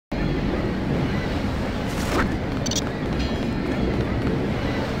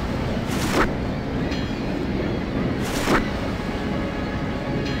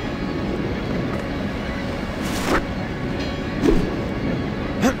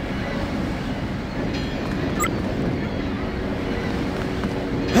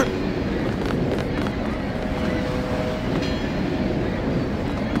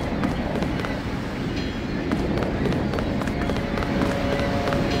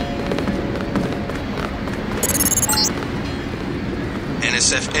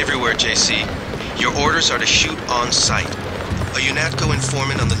Everywhere, JC. Your orders are to shoot on sight. A UNATCO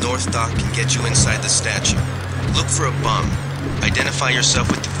informant on the North Dock can get you inside the statue. Look for a bum. Identify yourself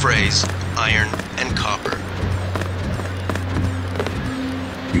with the phrase, iron and copper.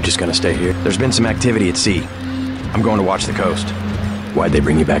 You just gonna stay here? There's been some activity at sea. I'm going to watch the coast. Why'd they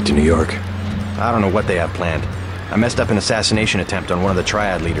bring you back to New York? I don't know what they have planned. I messed up an assassination attempt on one of the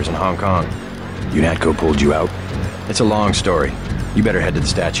Triad leaders in Hong Kong. UNATCO pulled you out? It's a long story. You better head to the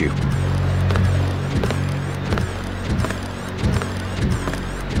statue.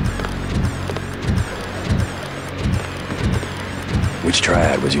 Which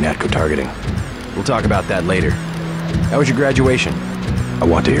Triad was UNATCO targeting? We'll talk about that later. How was your graduation? I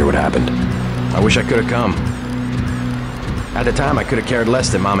want to hear what happened. I wish I could have come. At the time, I could have cared less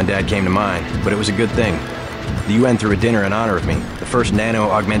that Mom and Dad came to mine, but it was a good thing. The UN threw a dinner in honor of me, the first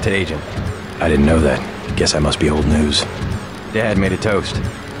nano-augmented agent. I didn't know that. Guess I must be old news. Dad made a toast.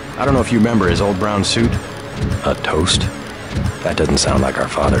 I don't know if you remember his old brown suit. A toast? That doesn't sound like our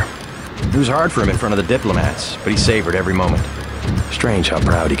father. It was hard for him in front of the diplomats, but he savored every moment. Strange how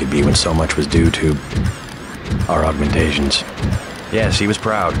proud he could be when so much was due to our augmentations. Yes, he was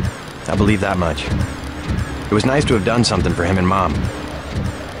proud. I believe that much. It was nice to have done something for him and Mom.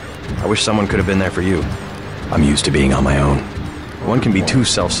 I wish someone could have been there for you. I'm used to being on my own. One can be too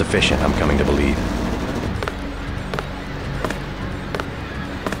self-sufficient, I'm coming to believe.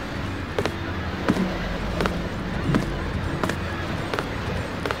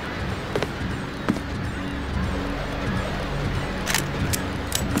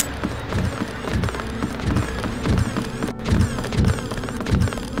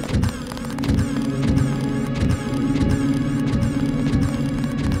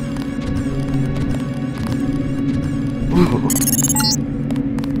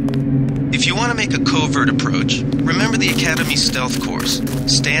 If you want to make a covert approach, remember the Academy's stealth course.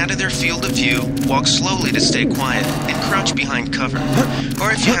 Stay out of their field of view, walk slowly to stay quiet, and crouch behind cover.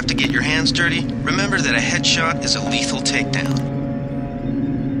 Or if you have to get your hands dirty, remember that a headshot is a lethal takedown.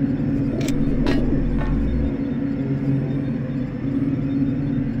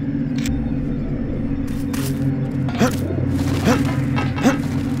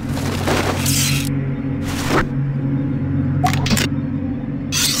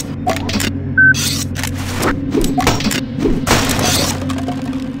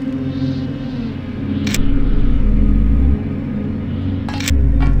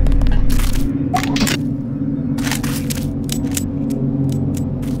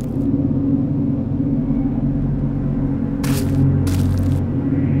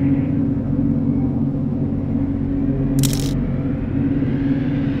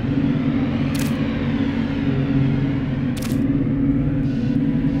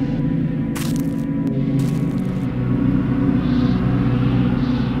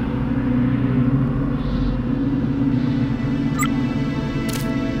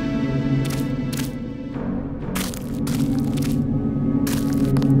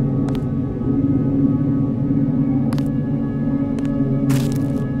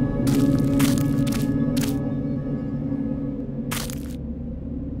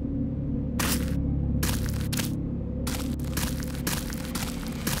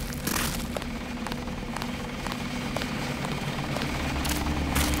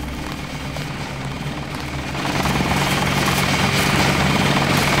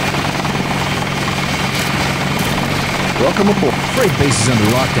 Welcome aboard. Freight base is under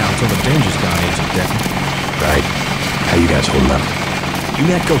lockdown until the danger's gone, Agent Denton. Right. How you guys holding up?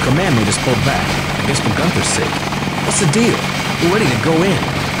 UNATCO command made us pull back. I guess for Gunther's sake. What's the deal? We're ready to go in.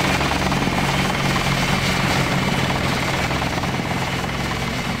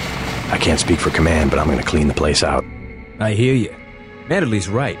 I can't speak for command, but I'm gonna clean the place out. I hear you. Manderly's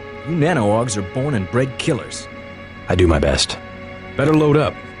right. You nano-augs are born and bred killers. I do my best. Better load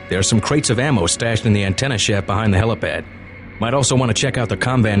up. There are some crates of ammo stashed in the antenna shaft behind the helipad. Might also want to check out the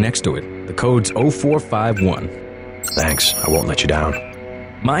comm van next to it. The code's 0451. Thanks, I won't let you down.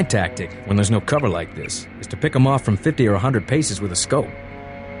 My tactic, when there's no cover like this, is to pick them off from 50 or 100 paces with a scope.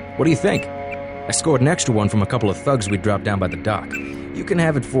 What do you think? I scored an extra one from a couple of thugs we dropped down by the dock. You can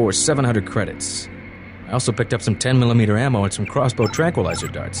have it for 700 credits. I also picked up some 10mm ammo and some crossbow tranquilizer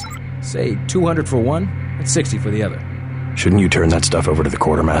darts. Say 200 for one, and 60 for the other. Shouldn't you turn that stuff over to the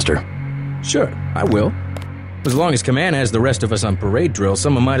quartermaster? Sure, I will. As long as command has the rest of us on parade drill,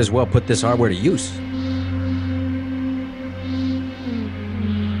 someone might as well put this hardware to use.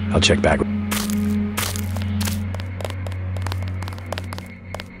 I'll check back.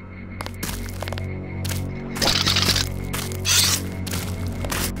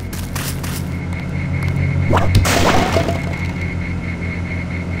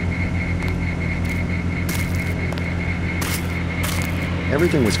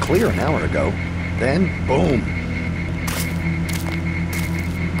 everything was clear an hour ago. Then, boom.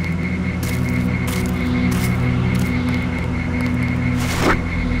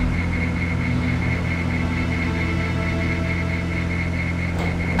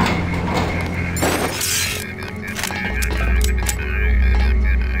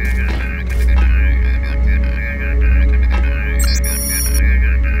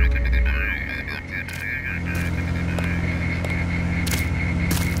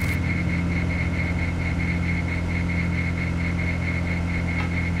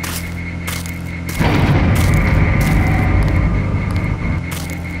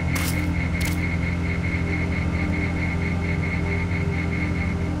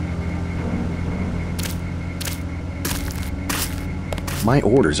 My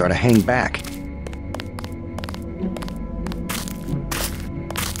orders are to hang back.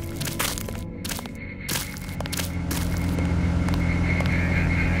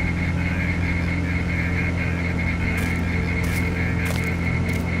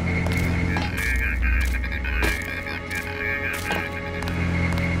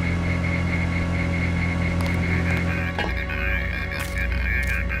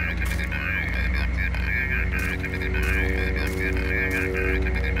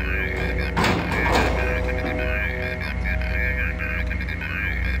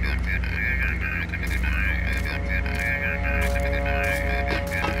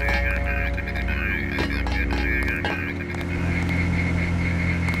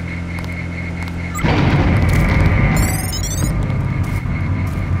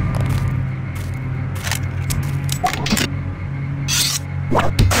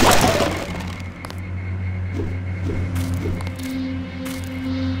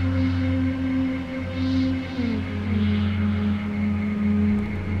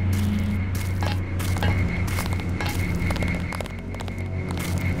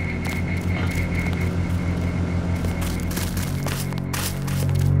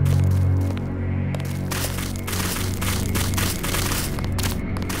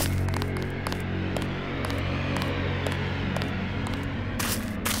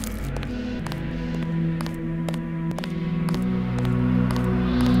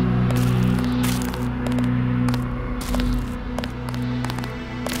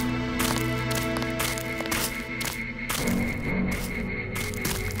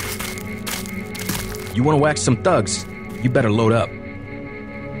 You want to whack some thugs? You better load up.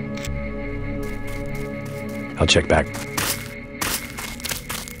 I'll check back.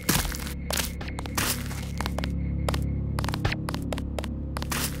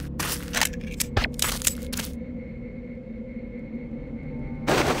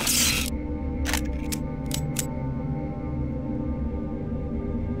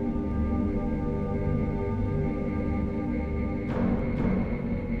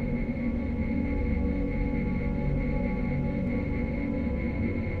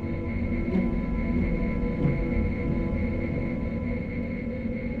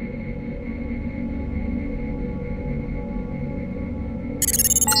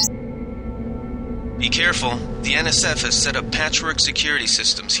 Be careful. The NSF has set up patchwork security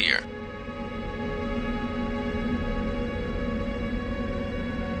systems here.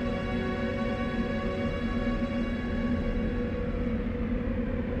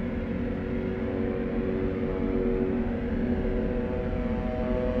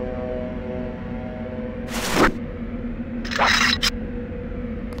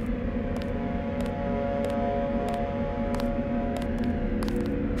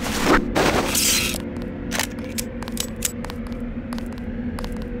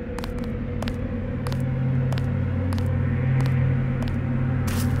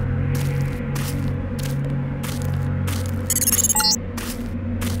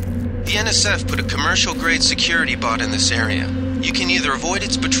 The NSF put a commercial-grade security bot in this area. You can either avoid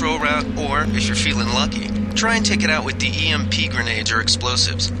its patrol route or, if you're feeling lucky, try and take it out with the EMP grenades or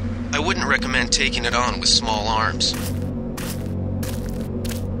explosives. I wouldn't recommend taking it on with small arms.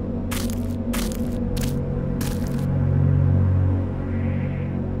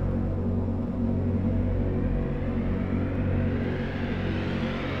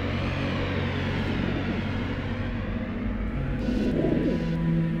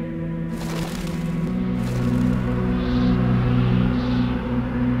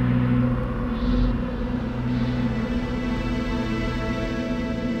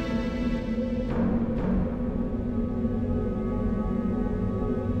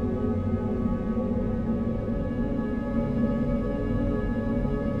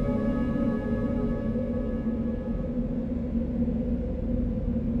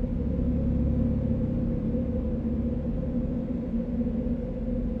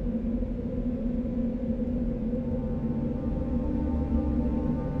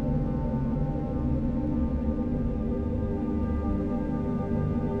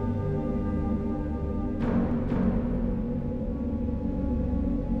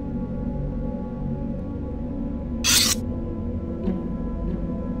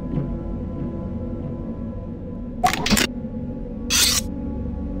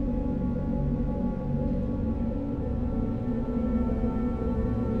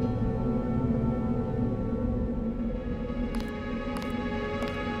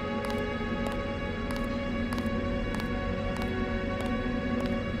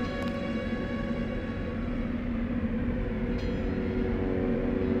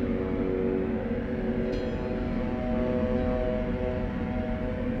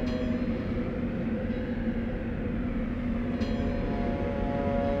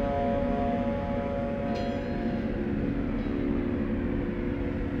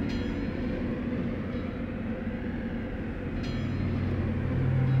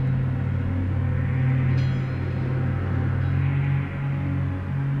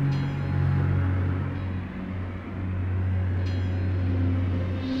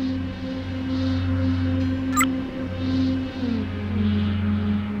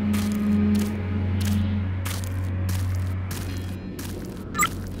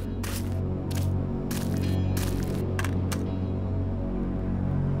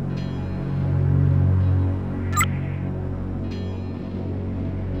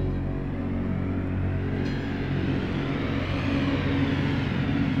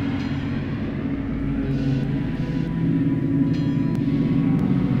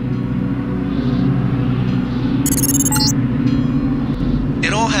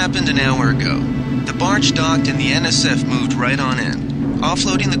 It all happened an hour ago. The barge docked and the NSF moved right on in,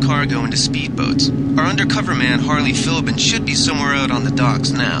 offloading the cargo into speedboats. Our undercover man, Harley Philbin, should be somewhere out on the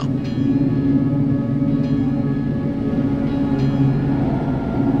docks now.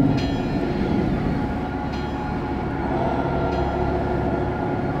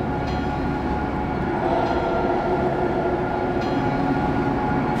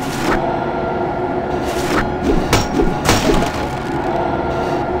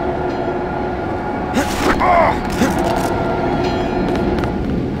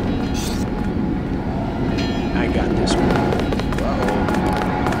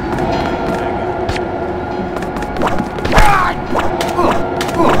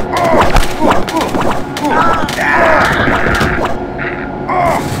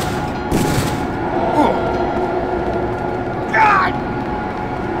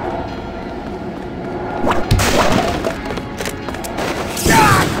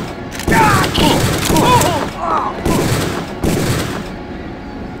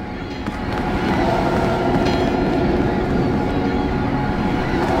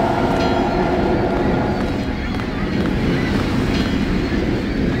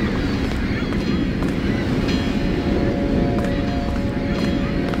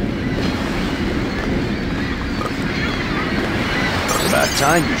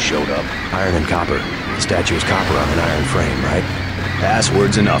 Time you showed up. Iron and copper. The statue is copper on an iron frame, right?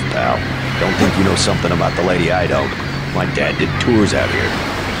 Password's enough, pal. Don't think you know something about the lady I don't. My dad did tours out here.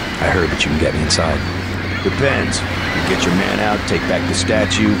 I heard that you can get me inside. Depends. You get your man out, take back the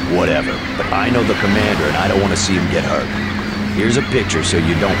statue, whatever. But I know the commander and I don't want to see him get hurt. Here's a picture so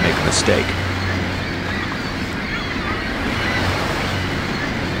you don't make a mistake.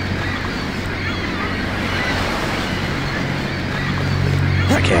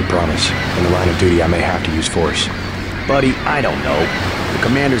 I can't promise. In the line of duty, I may have to use force. Buddy, I don't know. The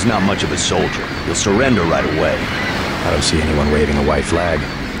commander's not much of a soldier. He'll surrender right away. I don't see anyone waving a white flag.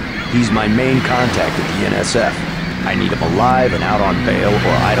 He's my main contact at the NSF. I need him alive and out on bail,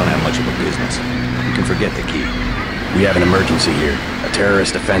 or I don't have much of a business. You can forget the key. We have an emergency here. A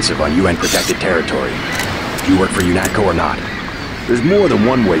terrorist offensive on UN-protected territory. Do you work for UNATCO or not? There's more than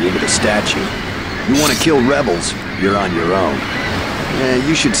one way into the statue. You want to kill rebels, you're on your own.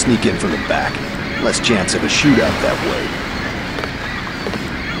 You should sneak in from the back. Less chance of a shootout that way.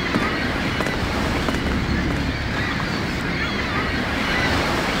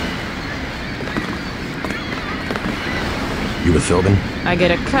 You with Philbin? I get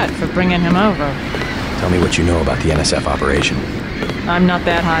a cut for bringing him over. Tell me what you know about the NSF operation. I'm not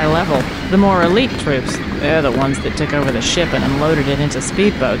that high level. The more elite troops, they're the ones that took over the ship and unloaded it into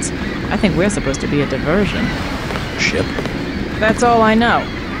speedboats. I think we're supposed to be a diversion. Ship? That's all I know.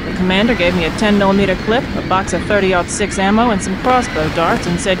 The commander gave me a 10mm clip, a box of 30-06 ammo, and some crossbow darts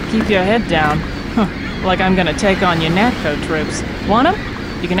and said, keep your head down. Like I'm gonna take on your NATCO troops. Want 'em?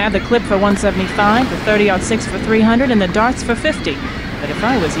 You can have the clip for 175, the 30-06 for 300, and the darts for 50. But if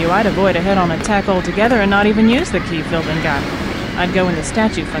I was you, I'd avoid a head-on attack altogether and not even use the key Philbin got. I'd go in the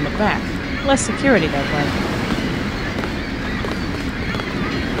statue from the back. Less security that way.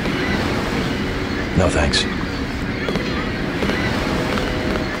 No thanks.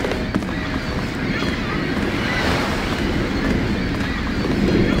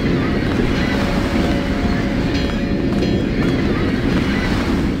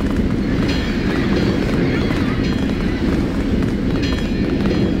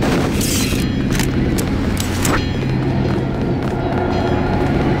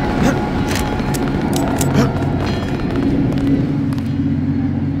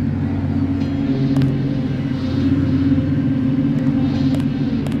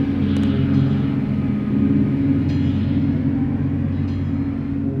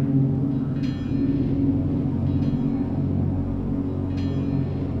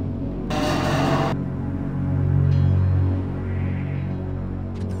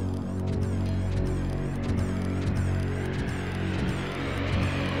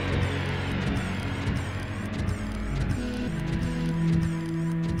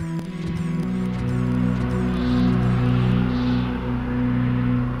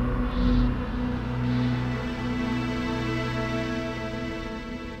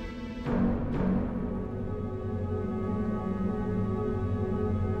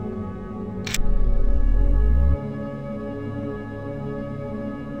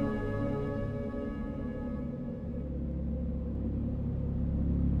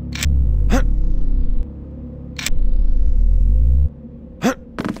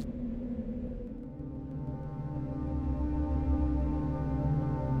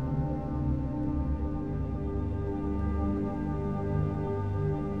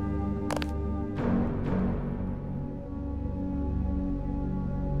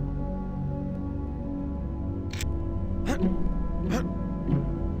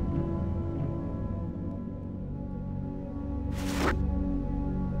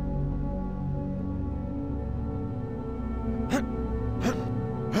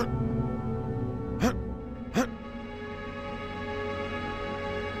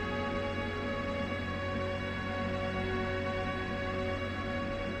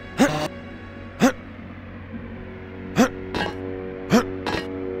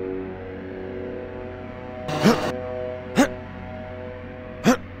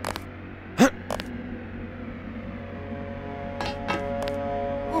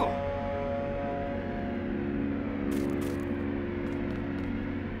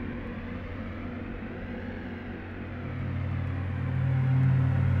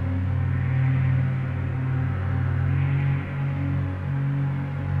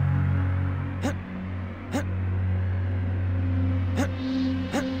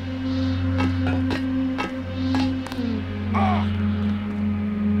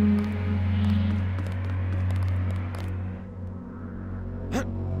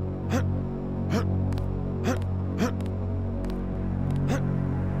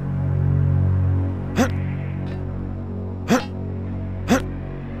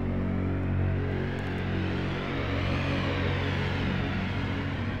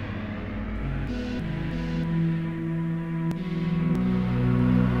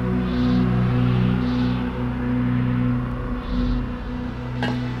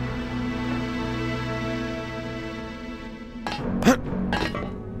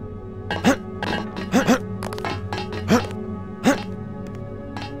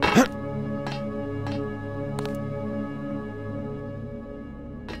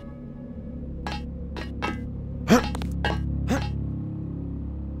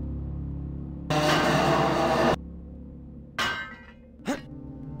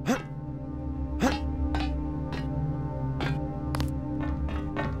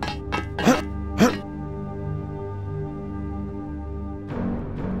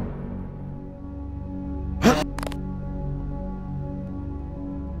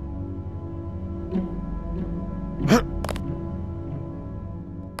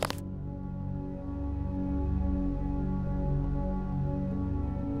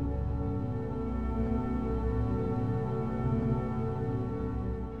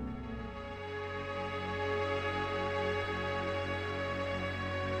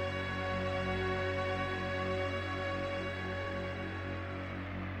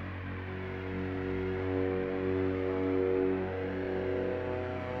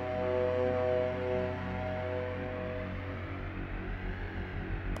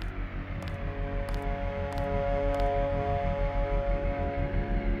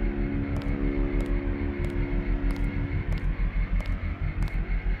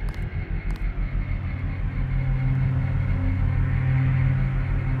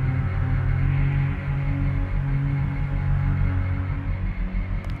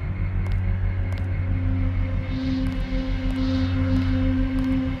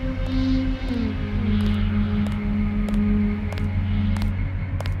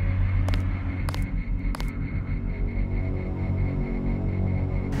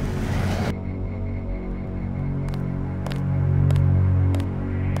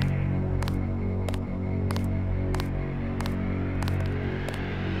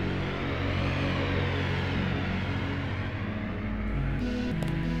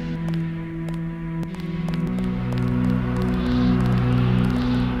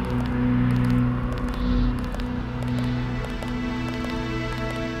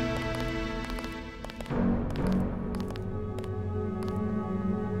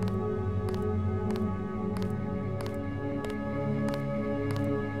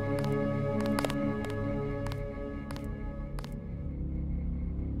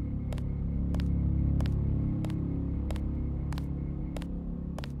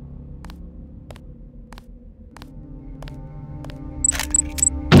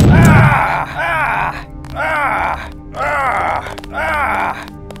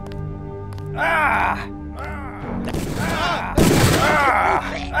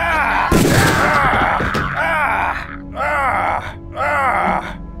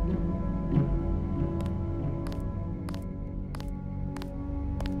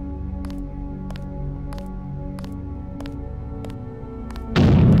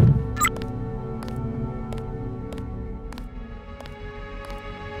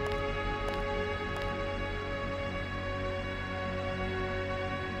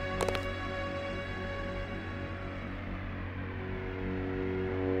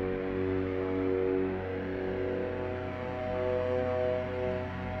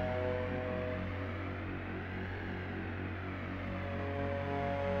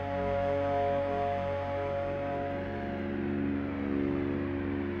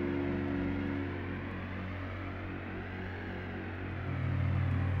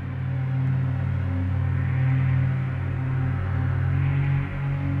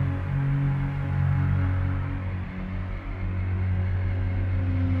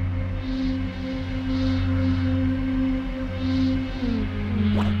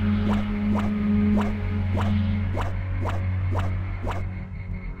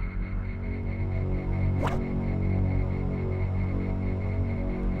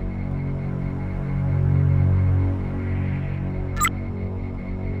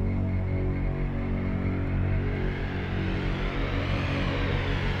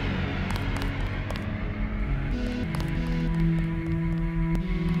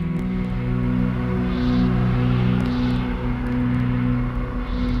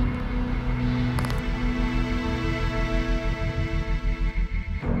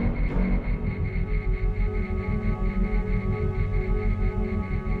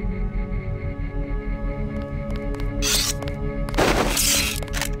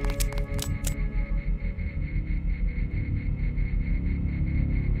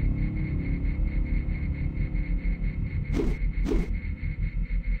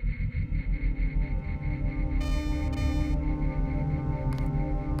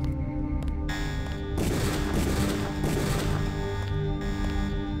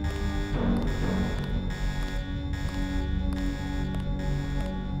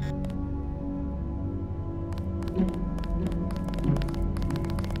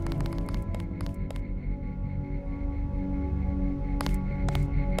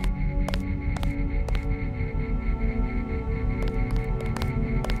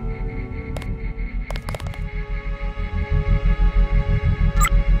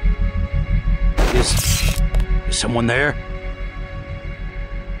 someone there?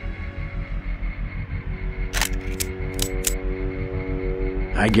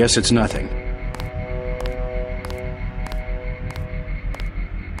 I guess it's nothing.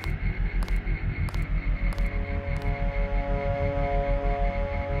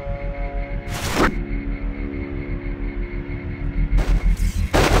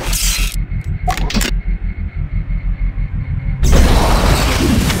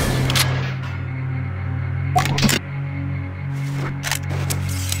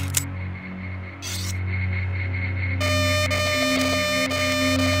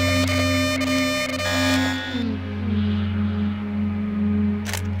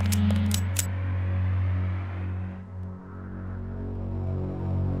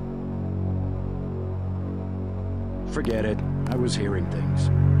 Forget it. I was hearing things.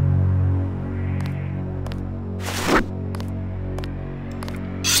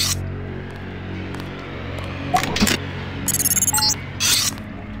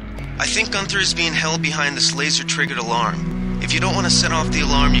 I think Gunther is being held behind this laser-triggered alarm. If you don't want to set off the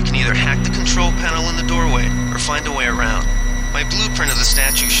alarm, you can either hack the control panel in the doorway, or find a way around. My blueprint of the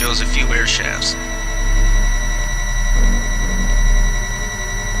statue shows a few air shafts.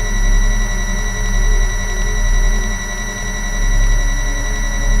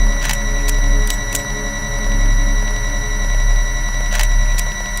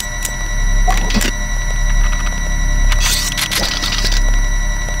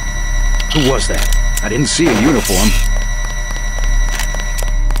 Who was that? I didn't see a uniform.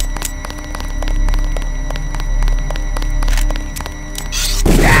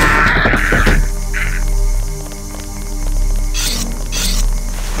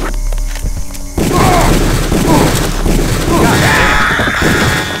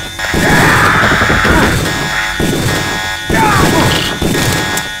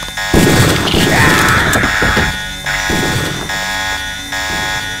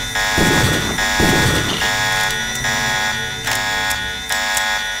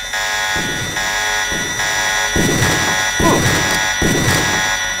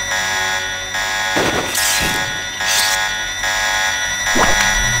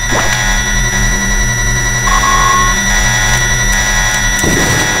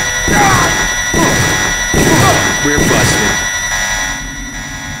 We're busted.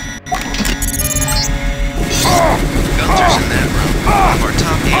 Gunther's in that room. One of our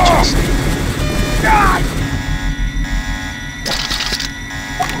top agents.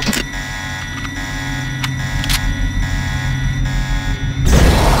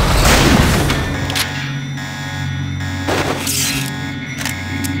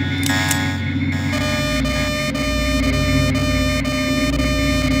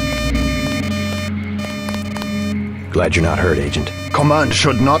 Glad you're not hurt, Agent. Command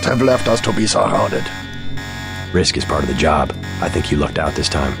should not have left us to be surrounded. Risk is part of the job. I think you lucked out this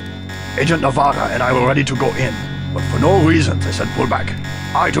time. Agent Navarra and I were ready to go in, but for no reason they said pull back.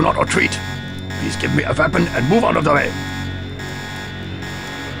 I do not retreat. Please give me a weapon and move out of the way.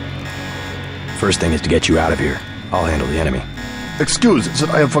 First thing is to get you out of here. I'll handle the enemy. Excuse that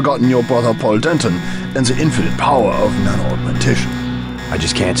I have forgotten your brother Paul Denton and the infinite power of nano-augmentation. I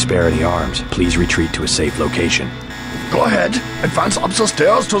just can't spare any arms. Please retreat to a safe location. Go ahead, advance up the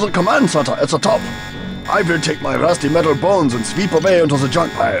stairs to the command center at the top. I will take my rusty metal bones and sweep away into the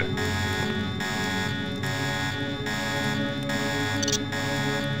junk pile.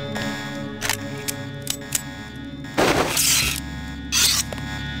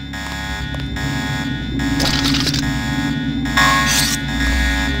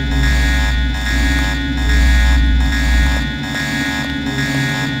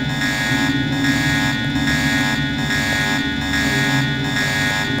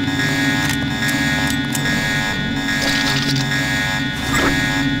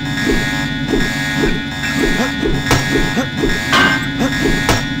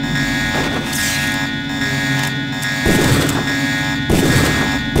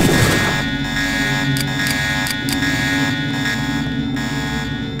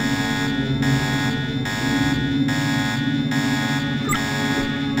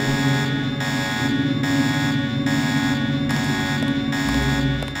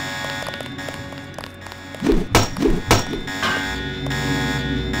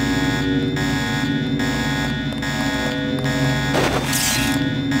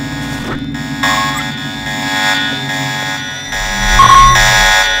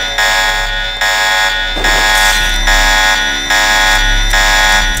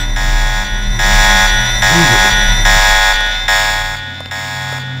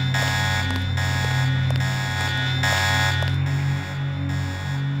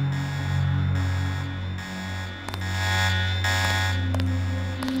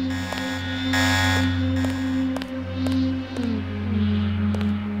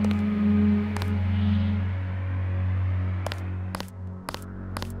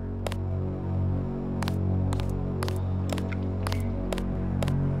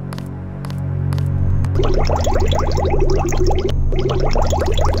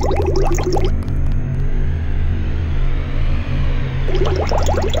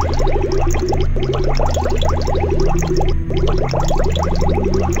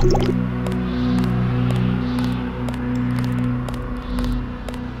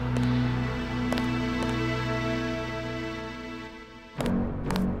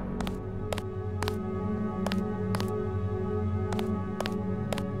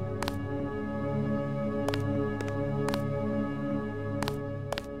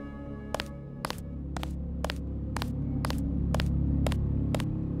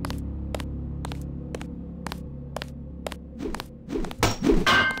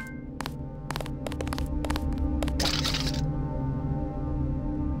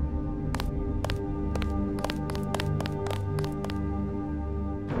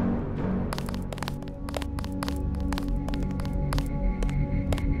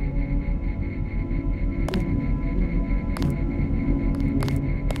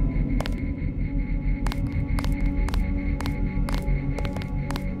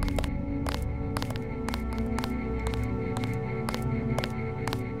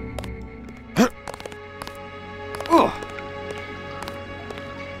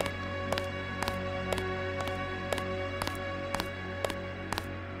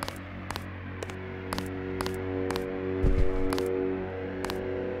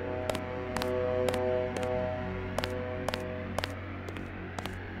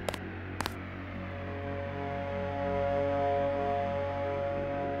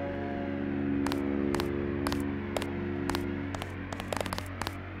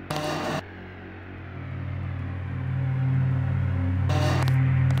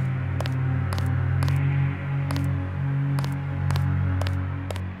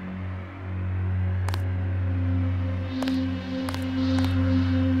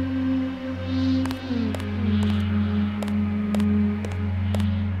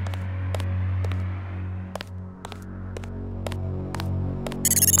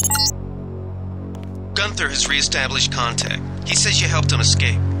 Gunther has re-established contact. He says you helped him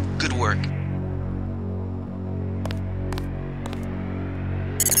escape. Good work.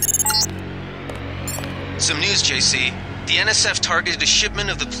 Some news, JC. The NSF targeted a shipment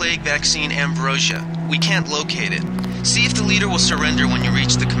of the plague vaccine Ambrosia. We can't locate it. See if the leader will surrender when you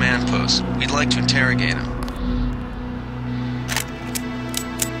reach the command post. We'd like to interrogate him.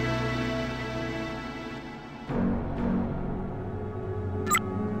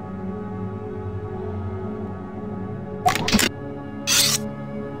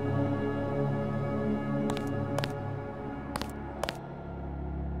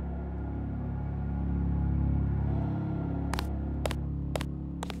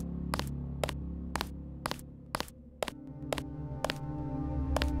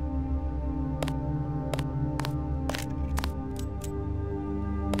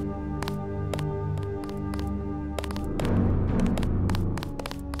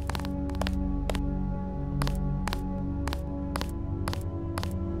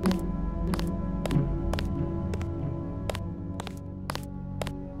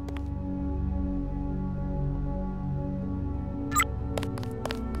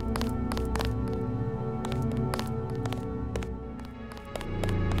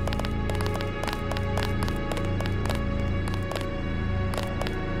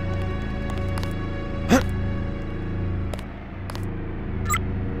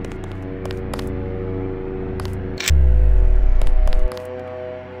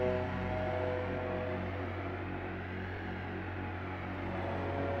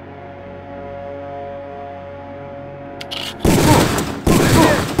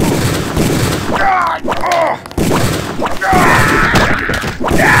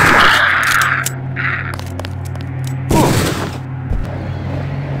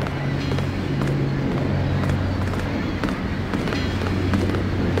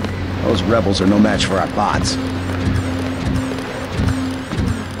 Those rebels are no match for our bots.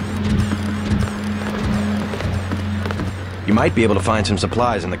 You might be able to find some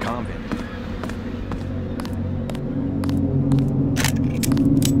supplies in the convent.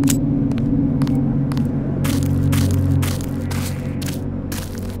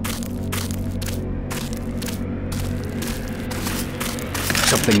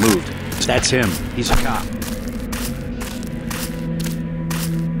 Something moved. That's him. He's a cop.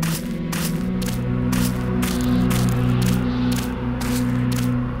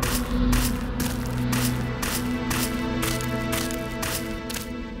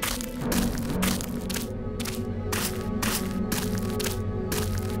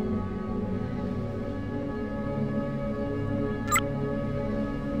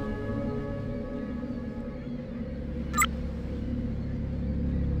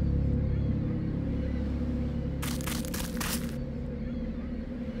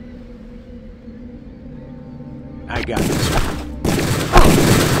 I got this.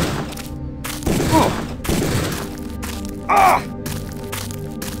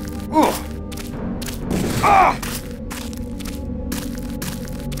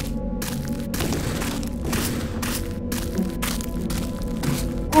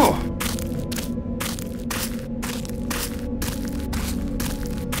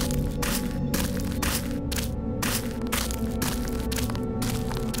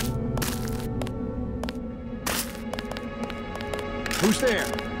 Who's there?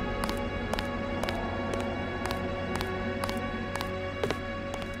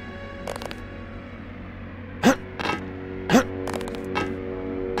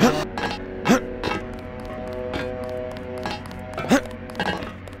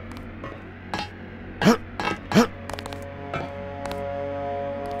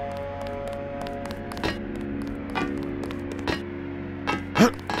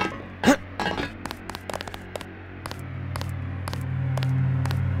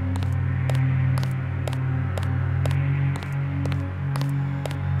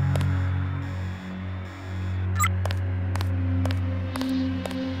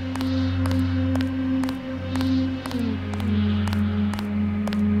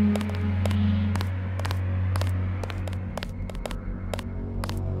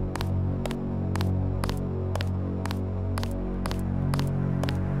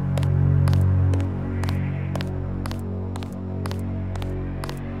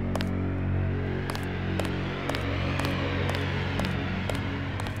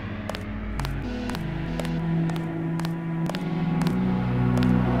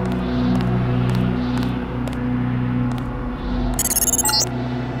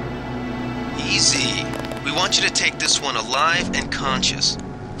 Easy. We want you to take this one alive and conscious.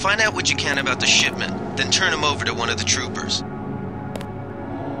 Find out what you can about the shipment, then turn him over to one of the troopers.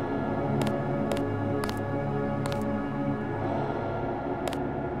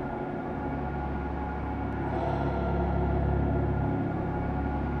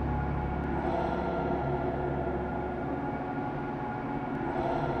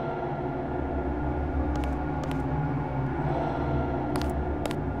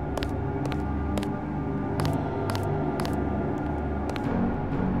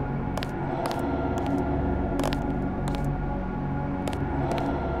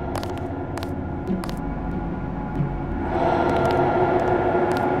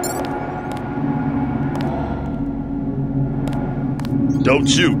 Don't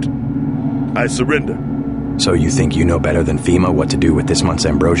shoot. I surrender. So you think you know better than FEMA what to do with this month's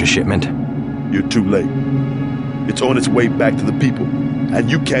ambrosia shipment? You're too late. It's on its way back to the people,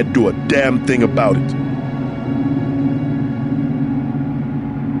 and you can't do a damn thing about it.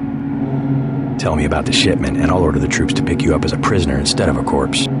 Tell me about the shipment, and I'll order the troops to pick you up as a prisoner instead of a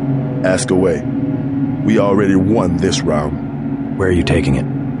corpse. Ask away. We already won this round. Where are you taking it?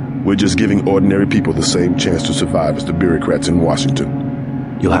 We're just giving ordinary people the same chance to survive as the bureaucrats in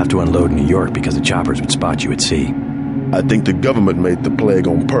Washington. You'll have to unload in New York because the choppers would spot you at sea. I think the government made the plague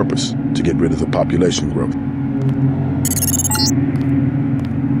on purpose to get rid of the population growth.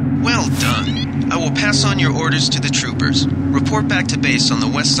 Well done. I will pass on your orders to the troopers. Report back to base on the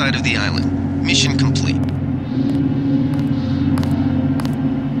west side of the island. Mission complete.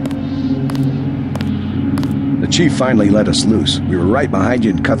 The chief finally let us loose. We were right behind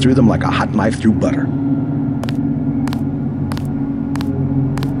you and cut through them like a hot knife through butter.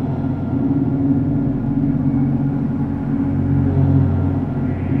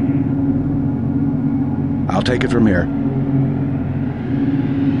 I'll take it from here.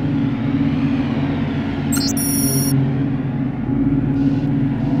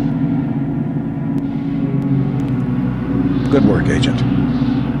 Good work, Agent.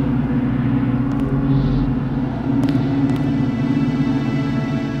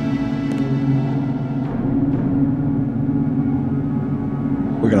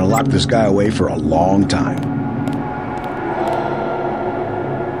 We're gonna lock this guy away for a long time.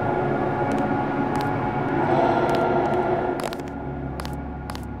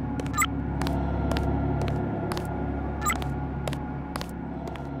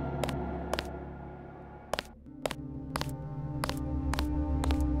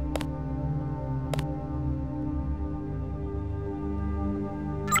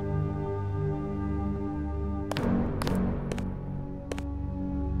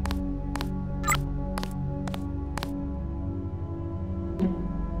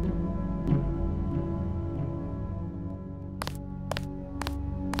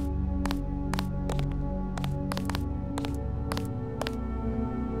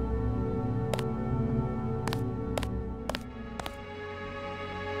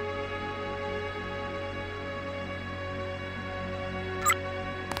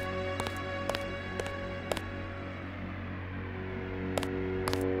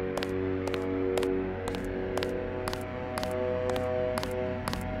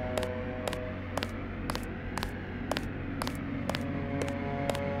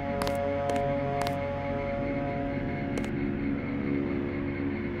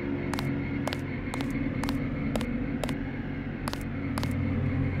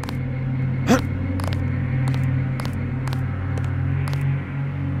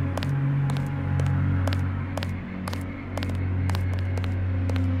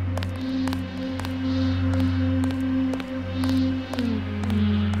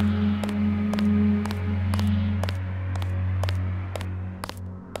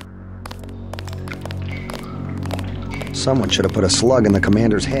 Someone should have put a slug in the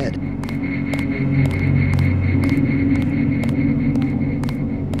commander's head.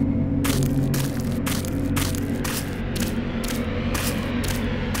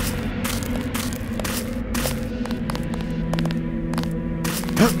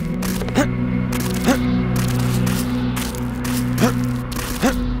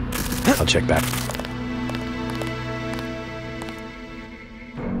 I'll check back.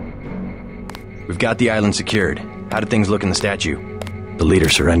 We've got the island secured. How did things look in the statue? The leader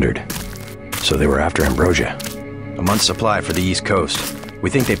surrendered. So they were after ambrosia. A month's supply for the East Coast. We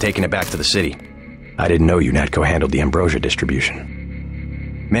think they've taken it back to the city. I didn't know UNATCO handled the ambrosia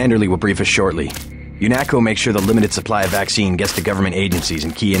distribution. Manderley will brief us shortly. UNATCO makes sure the limited supply of vaccine gets to government agencies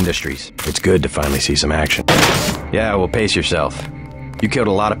and key industries. It's good to finally see some action. Yeah, well, pace yourself. You killed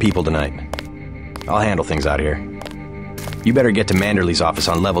a lot of people tonight. I'll handle things out here. You better get to Manderley's office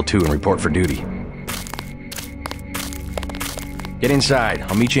on level 2 and report for duty. Get inside.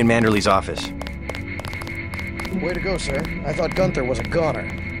 I'll meet you in Manderley's office. Way to go, sir. I thought Gunther was a goner.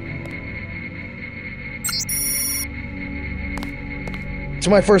 It's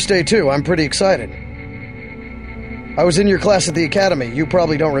my first day, too. I'm pretty excited. I was in your class at the academy. You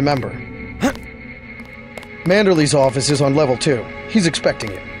probably don't remember. Manderley's office is on level 2. He's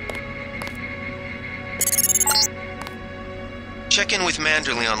expecting you. Check in with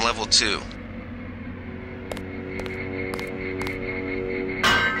Manderley on level 2.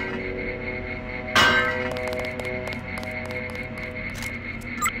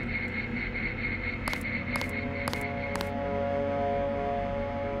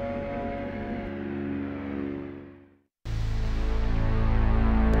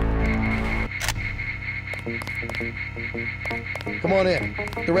 Come on in.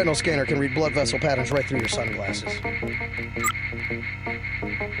 The retinal scanner can read blood vessel patterns right through your sunglasses.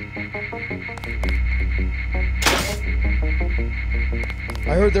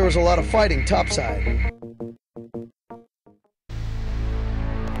 I heard there was a lot of fighting topside.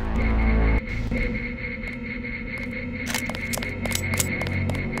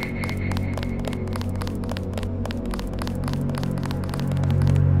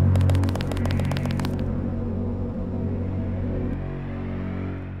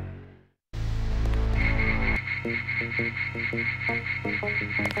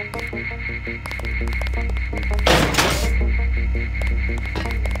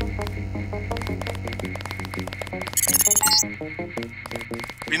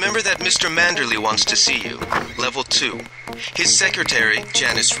 Remember that Mr. Manderley wants to see you. Level 2. His secretary,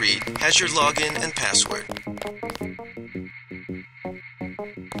 Janice Reed, has your login and password.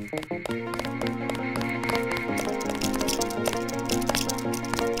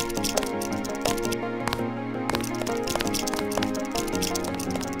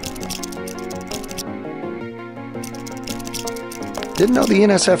 Didn't know the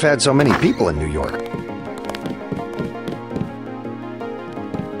NSF had so many people in New York.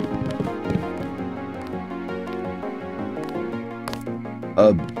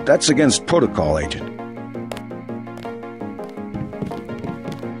 That's against protocol, Agent.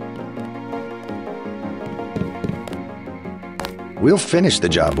 We'll finish the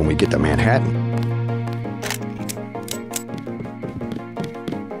job when we get to Manhattan.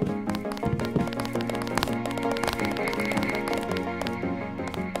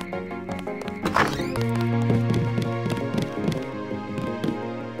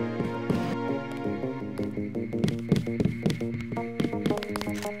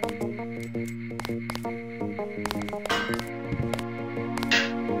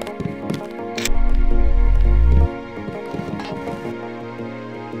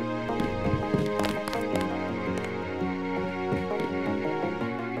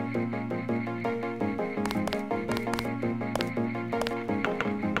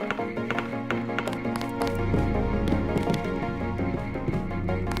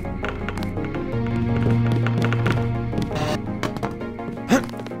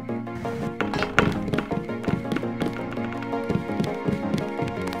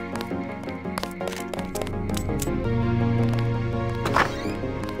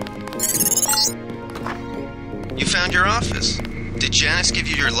 You found your office. Did Janice give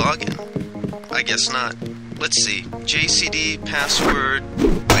you your login? I guess not. Let's see. JCD, password,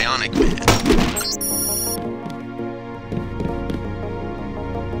 Bionic Man.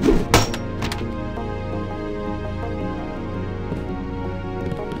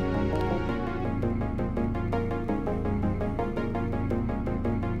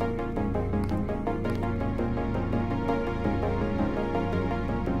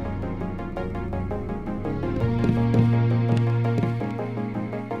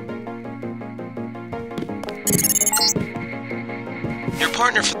 Your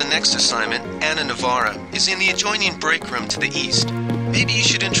partner for the next assignment, Anna Navarra, is in the adjoining break room to the east. Maybe you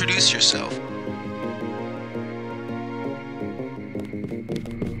should introduce yourself.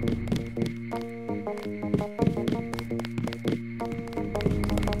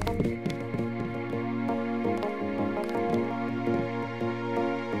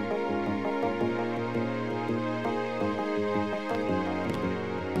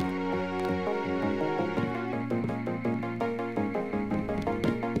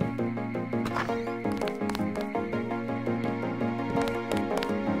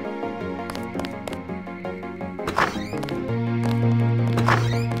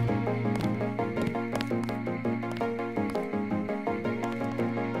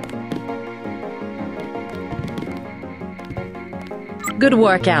 Good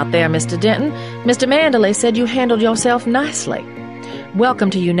work out there, Mr. Denton. Mr. Manderley said you handled yourself nicely. Welcome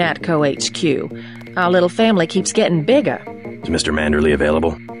to UNATCO HQ. Our little family keeps getting bigger. Is Mr. Manderley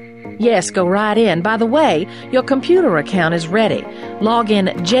available? Yes, go right in. By the way, your computer account is ready. Log in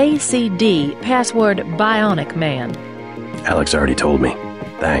JCD, password Bionic Man. Alex already told me.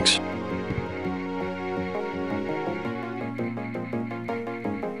 Thanks.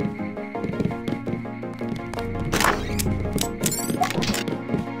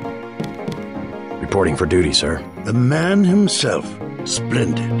 Reporting for duty, sir. The man himself.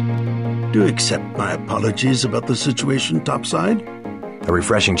 Splendid. Do you accept my apologies about the situation topside? A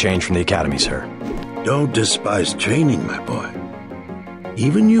refreshing change from the academy, sir. Don't despise training, my boy.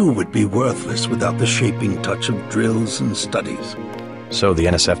 Even you would be worthless without the shaping touch of drills and studies. So the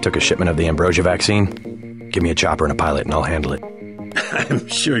NSF took a shipment of the ambrosia vaccine? Give me a chopper and a pilot and I'll handle it. I'm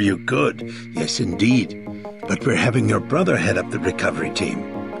sure you could. Yes, indeed. but we're having your brother head up the recovery team.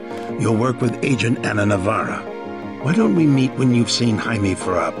 You'll work with Agent Ana Navarra. Why don't we meet when you've seen Jaime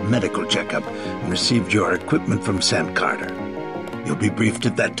for a medical checkup and received your equipment from Sam Carter? You'll be briefed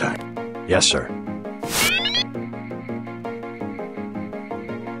at that time. Yes, sir.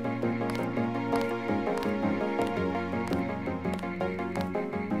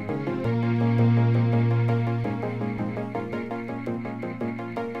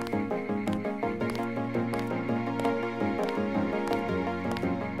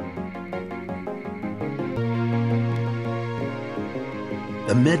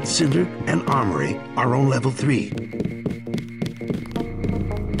 The Med Center and Armory are on level 3.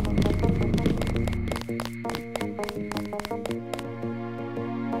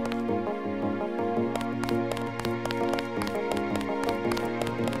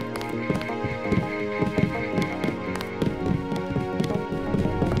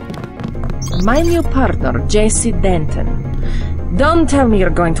 My new partner, J.C. Denton. Don't tell me you're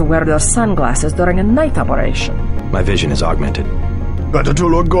going to wear those sunglasses during a night operation. My vision is augmented. Better to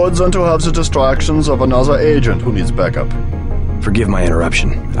look good than to have the distractions of another agent who needs backup. Forgive my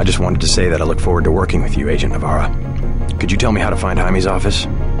interruption. I just wanted to say that I look forward to working with you, Agent Navarra. Could you tell me how to find Jaime's office?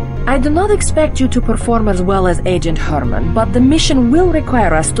 I do not expect you to perform as well as Agent Herman, but the mission will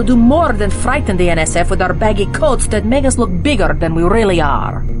require us to do more than frighten the NSF with our baggy coats that make us look bigger than we really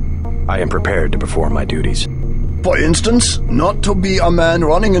are. I am prepared to perform my duties. For instance, not to be a man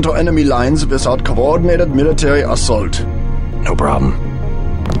running into enemy lines without coordinated military assault. No problem.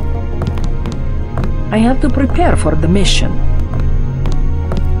 I have to prepare for the mission.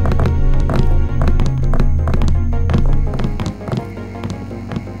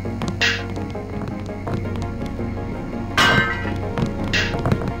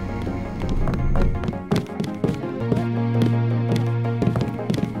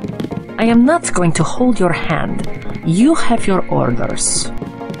 I am not going to hold your hand. You have your orders.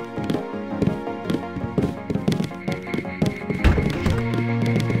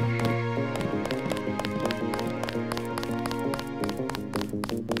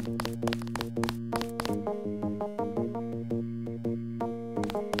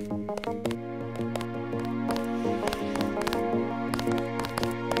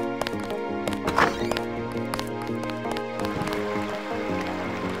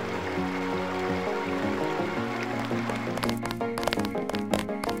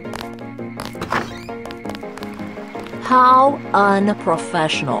 How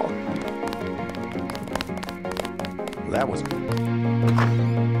unprofessional. That was...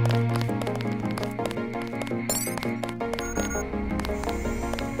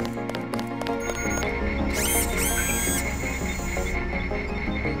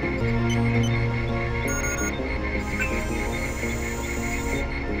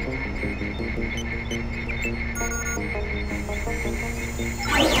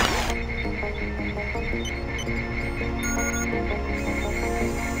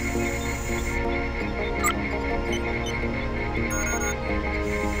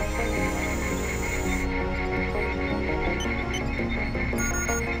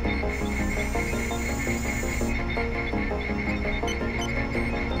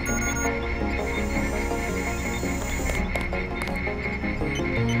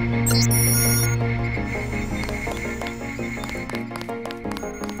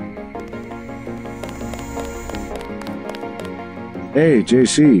 Hey,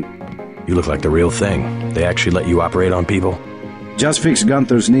 JC. You look like the real thing. They actually let you operate on people? Just fixed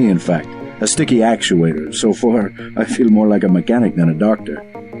Gunther's knee, in fact. A sticky actuator. So far, I feel more like a mechanic than a doctor.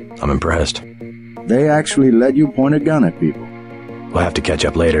 I'm impressed. They actually let you point a gun at people. We'll have to catch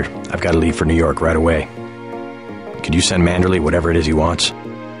up later. I've got to leave for New York right away. Could you send Manderley whatever it is he wants?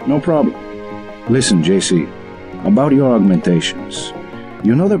 No problem. Listen, JC. About your augmentations.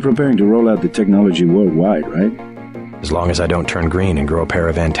 You know they're preparing to roll out the technology worldwide, right? As long as I don't turn green and grow a pair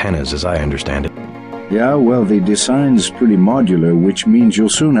of antennas, as I understand it. Yeah, well, the design's pretty modular, which means you'll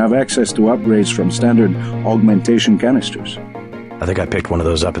soon have access to upgrades from standard augmentation canisters. I think I picked one of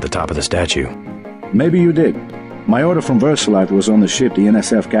those up at the top of the statue. Maybe you did. My order from VersaLife was on the ship the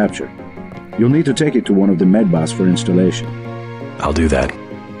NSF captured. You'll need to take it to one of the medbots for installation. I'll do that.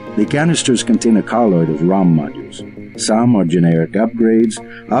 The canisters contain a colloid of ROM modules. Some are generic upgrades,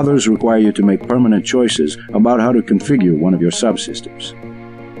 others require you to make permanent choices about how to configure one of your subsystems.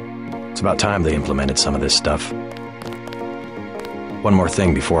 It's about time they implemented some of this stuff. One more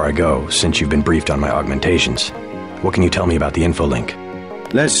thing before I go, since you've been briefed on my augmentations. What can you tell me about the infolink?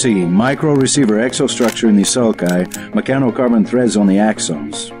 Let's see. Micro-receiver exostructure in the sulci, mechanocarbon threads on the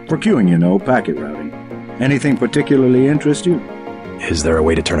axons. For queuing, you know, packet routing. Anything particularly interest you? Is there a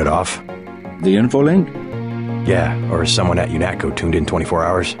way to turn it off? The infolink? Yeah, or is someone at UNATCO tuned in 24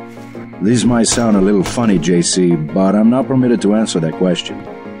 hours? This might sound a little funny, JC, but I'm not permitted to answer that question.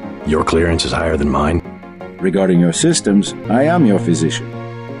 Your clearance is higher than mine? Regarding your systems, I am your physician.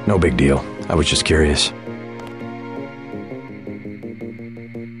 No big deal. I was just curious.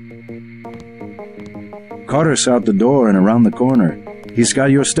 Carter's out the door and around the corner. He's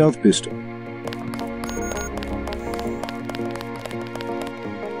got your stealth pistol.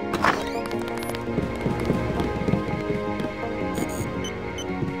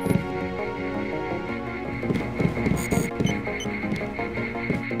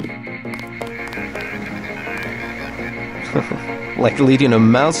 Like leading a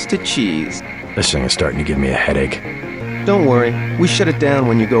mouse to cheese. This thing is starting to give me a headache. Don't worry, we shut it down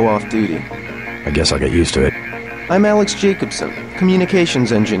when you go off duty. I guess I'll get used to it. I'm Alex Jacobson,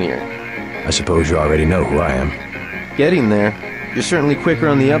 communications engineer. I suppose you already know who I am. Getting there. You're certainly quicker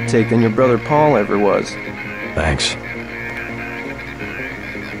on the uptake than your brother Paul ever was. Thanks.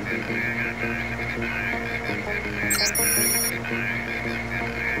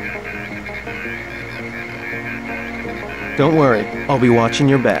 Don't worry, I'll be watching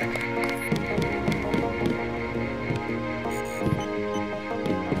your back.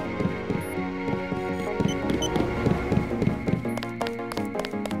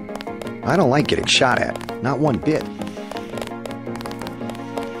 I don't like getting shot at. Not one bit.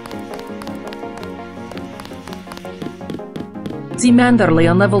 See Manderley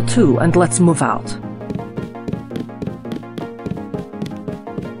on level 2 and let's move out.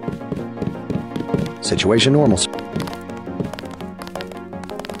 Situation normal.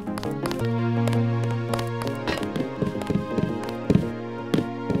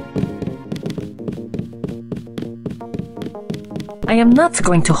 I am not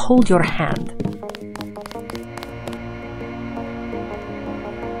going to hold your hand.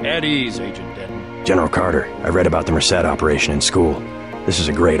 At ease, Agent Denton. General Carter, I read about the Merced operation in school. This is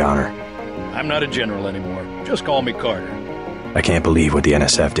a great honor. I'm not a general anymore. Just call me Carter. I can't believe what the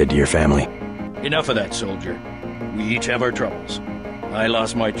NSF did to your family. Enough of that, soldier. We each have our troubles. I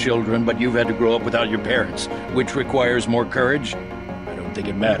lost my children, but you've had to grow up without your parents, which requires more courage. I don't think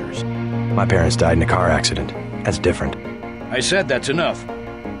it matters. My parents died in a car accident. That's different. I said that's enough.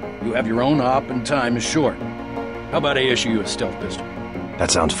 You have your own op and time is short. How about I issue you a stealth pistol? That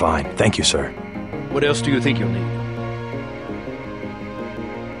sounds fine. Thank you, sir. What else do you think you'll need?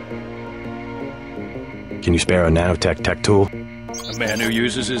 Can you spare a nanotech tech tool? A man who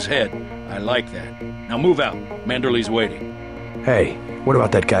uses his head. I like that. Now move out. Manderley's waiting. Hey, what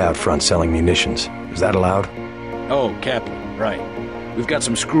about that guy out front selling munitions? Is that allowed? Oh, Kaplan, right. We've got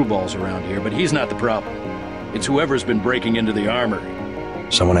some screwballs around here, but he's not the problem. It's whoever's been breaking into the armory.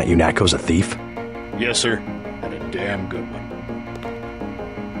 Someone at UNATCO's a thief? Yes, sir. And a damn good one.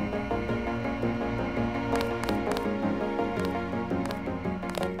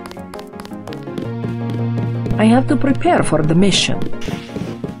 I have to prepare for the mission.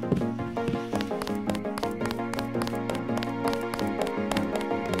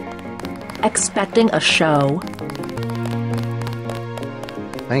 Expecting a show?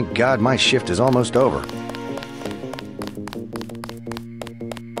 Thank God my shift is almost over.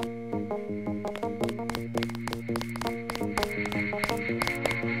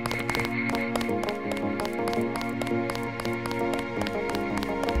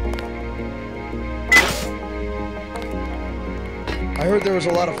 I heard there was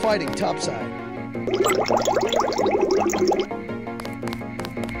a lot of fighting topside.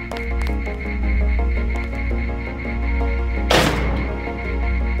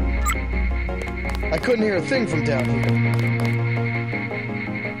 I couldn't hear a thing from down here.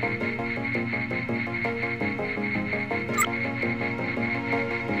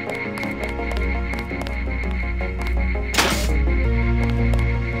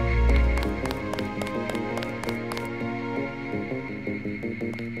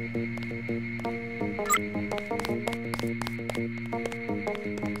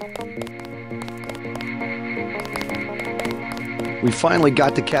 We finally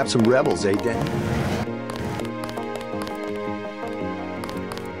got to cap some rebels, eh, Dan?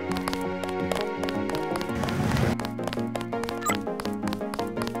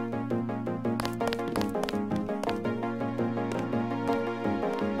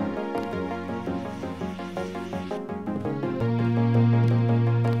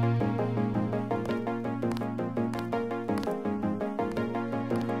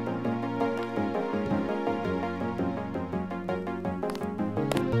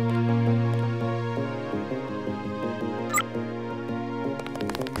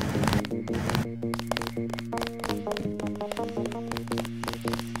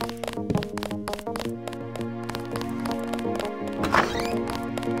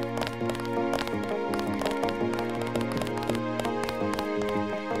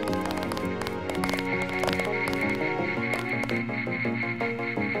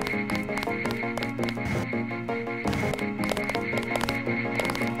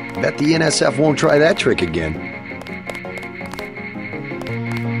 Bet the NSF won't try that trick again.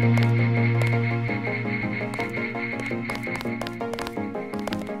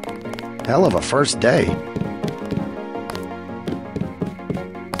 Hell of a first day.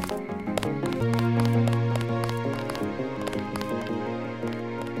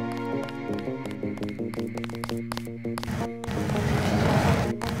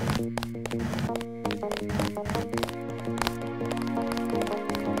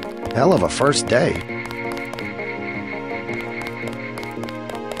 Hell of a first day.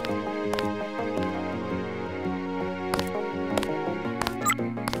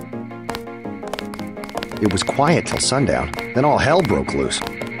 It was quiet till sundown, then all hell broke loose.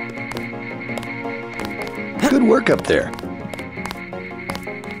 Good work up there.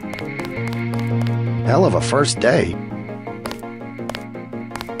 Hell of a first day.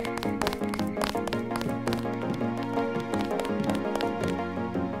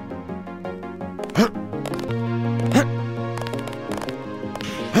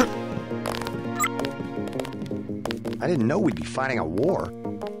 I didn't know we'd be fighting a war.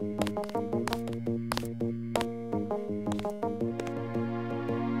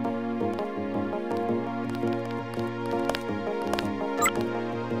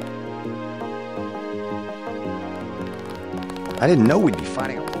 I didn't know we'd be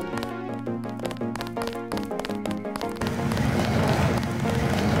fighting a war.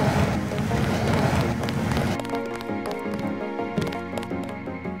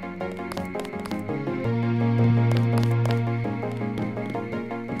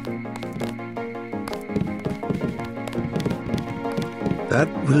 That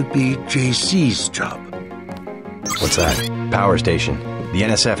will be JC's job. What's that? Power station. The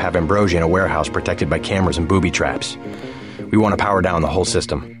NSF have Ambrosia in a warehouse protected by cameras and booby traps. We want to power down the whole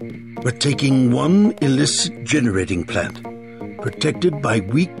system. We're taking one illicit generating plant, protected by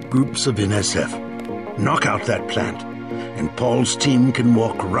weak groups of NSF. Knock out that plant, and Paul's team can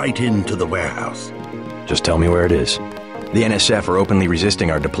walk right into the warehouse. Just tell me where it is. The NSF are openly resisting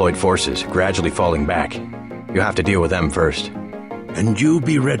our deployed forces, gradually falling back. You'll have to deal with them first. And you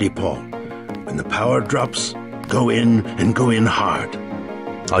be ready, Paul. When the power drops, go in and go in hard.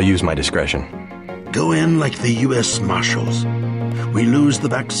 I'll use my discretion. Go in like the U.S. Marshals. We lose the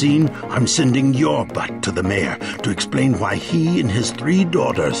vaccine, I'm sending your butt to the mayor to explain why he and his 3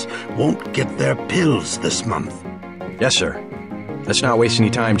 daughters won't get their pills this month. Yes, sir. Let's not waste any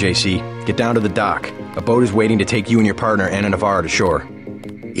time, JC. Get down to the dock. A boat is waiting to take you and your partner, Anna Navarro, to shore.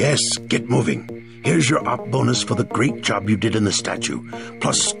 Yes, get moving. Here's your op bonus for the great job you did in the statue,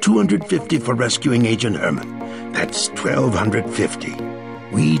 plus 250 for rescuing Agent Herman. That's 1,250.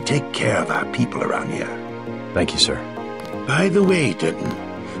 We take care of our people around here. Thank you, sir. By the way, Denton,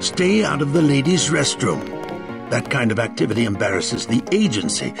 stay out of the ladies' restroom. That kind of activity embarrasses the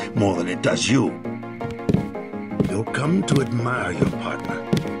agency more than it does you. You'll come to admire your partner.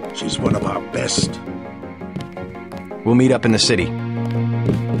 She's one of our best. We'll meet up in the city.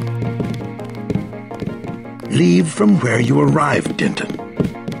 Leave from where you arrived, Denton.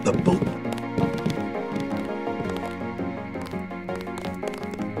 The boat.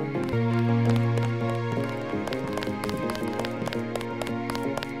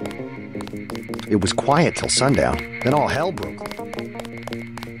 It was quiet till sundown, then all hell broke loose.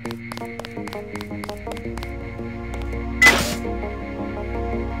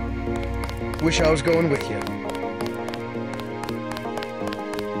 Wish I was going with you.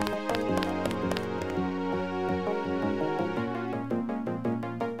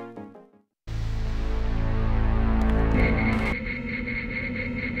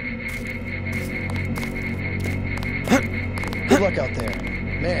 Good luck out there.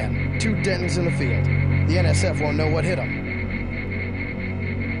 Man, 2 Dentons in the field. The NSF won't know what hit them.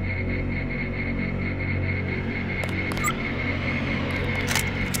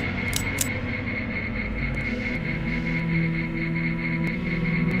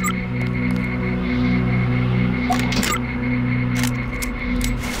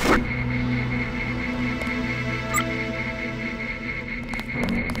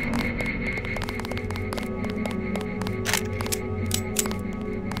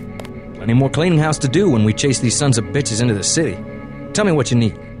 Plenty more cleaning house to do when we chase these sons of bitches into the city. Tell me what you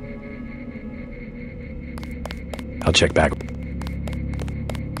need. I'll check back.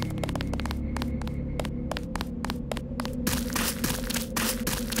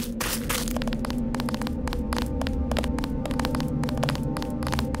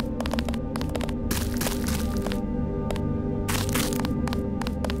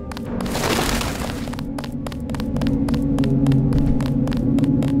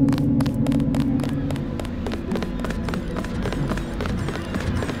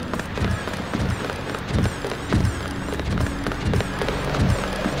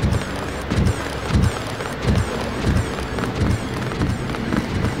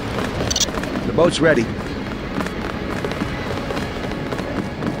 Boat's ready.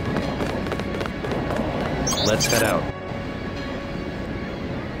 Let's head out.